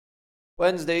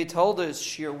Wednesday told us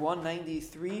Shir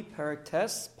 193, Parak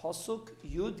Tes, Pasuk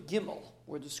Yud Gimel.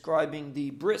 We're describing the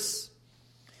bris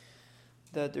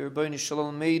that the Rebbeinu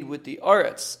Shalom made with the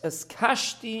Aretz. Es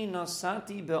kashti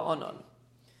nasati be'anan.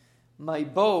 My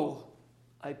bow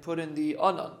I put in the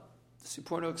anan. The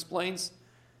Sipurno explains,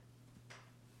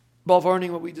 Balvarning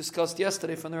what we discussed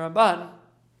yesterday from the Ramban.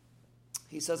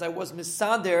 He says, I was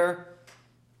misader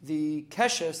the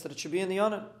keshes that it should be in the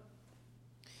anan.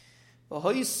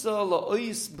 This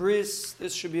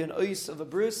should be an ois of a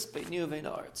bris between me and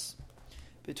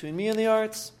the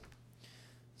arts.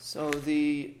 So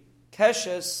the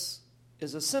keshes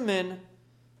is a siman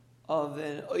of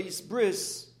an ois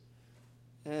bris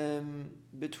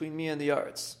between me and the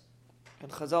arts.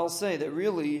 And Chazal say that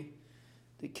really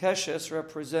the keshes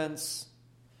represents.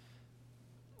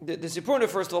 The Sipurna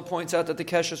first of all points out that the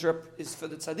keshes is for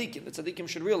the tzaddikim. The tzaddikim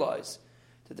should realize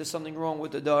that there's something wrong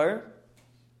with the dar.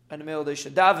 And the male they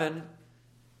should daven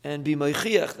and be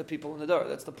meichiach the people in the dar.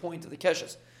 That's the point of the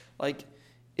keshes. Like,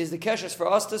 is the keshes for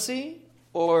us to see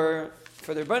or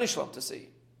for their Rebbeinu Shalom to see?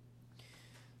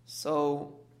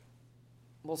 So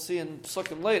we'll see in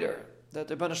Psukim later that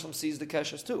the Rebbeinu Shalom sees the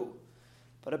keshes too.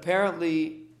 But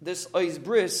apparently this ois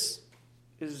bris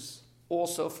is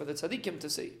also for the tzaddikim to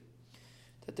see.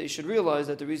 That they should realize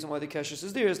that the reason why the keshes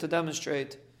is there is to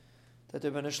demonstrate that the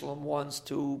Rebbeinu Shalom wants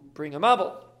to bring a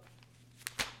mabel.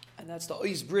 And that's the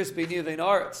ois bris beini vein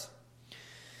aretz.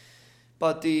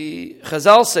 But the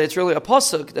Chazal say it's really a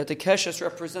pasuk that the keshes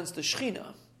represents the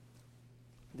Shechina.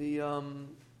 The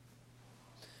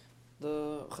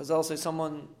Chazal say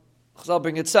Chazal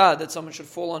bring it sad that someone should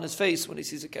fall on his face when he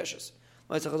sees a keshes.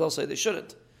 Chazal say they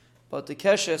shouldn't. But the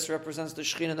keshes represents the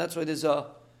Shechina, and that's why there's a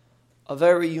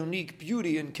very unique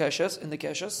beauty in the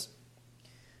keshes,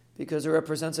 because it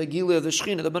represents a gila of the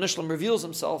Shechina. The Rebbeinu Shalom reveals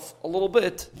himself a little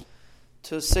bit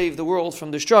to save the world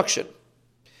from destruction.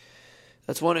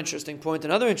 That's one interesting point.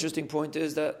 Another interesting point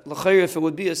is that l'chayr, if it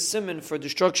would be a siman for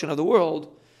destruction of the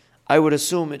world, I would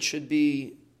assume it should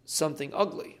be something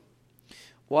ugly.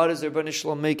 Why does the Rebbeinu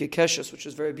Shalom make a keshes, which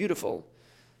is very beautiful,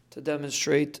 to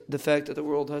demonstrate the fact that the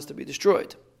world has to be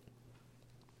destroyed?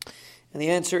 And the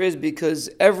answer is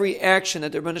because every action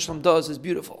that the Rebbeinu Shalom does is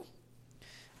beautiful.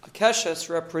 A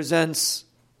keshes represents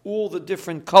all the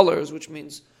different colors, which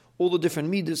means all the different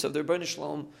midas of the Rebbeinu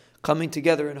Shalom coming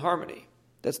together in harmony.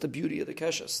 That's the beauty of the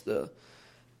keshes,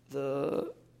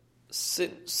 the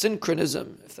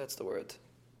synchronism, if that's the word.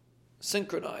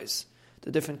 Synchronize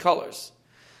the different colors.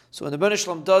 So when the Rebbeinu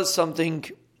Shalom does something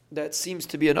that seems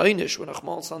to be an einish, when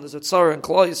Achmal San is a tzara and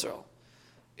Klal Yisrael,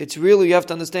 it's really, you have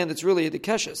to understand, it's really the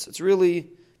keshes. It's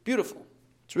really beautiful.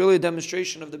 It's really a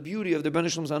demonstration of the beauty of the Rebbeinu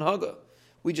Shalom's anhaga.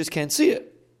 We just can't see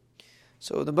it.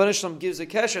 So the Rebbeinu Shalom gives a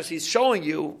keshes, he's showing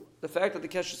you the fact that the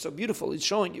keshes is so beautiful, he's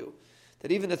showing you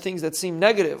that even the things that seem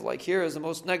negative, like here is the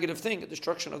most negative thing, the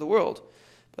destruction of the world.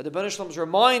 But the Rebbeinu Shalom's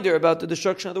reminder about the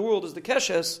destruction of the world is the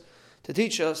keshes to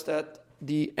teach us that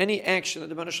any action that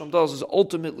the Rebbeinu Shalom does is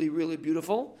ultimately really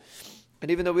beautiful.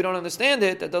 And even though we don't understand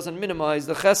it, that doesn't minimize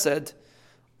the chesed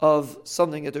of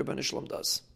something that the Rebbeinu Shalom does.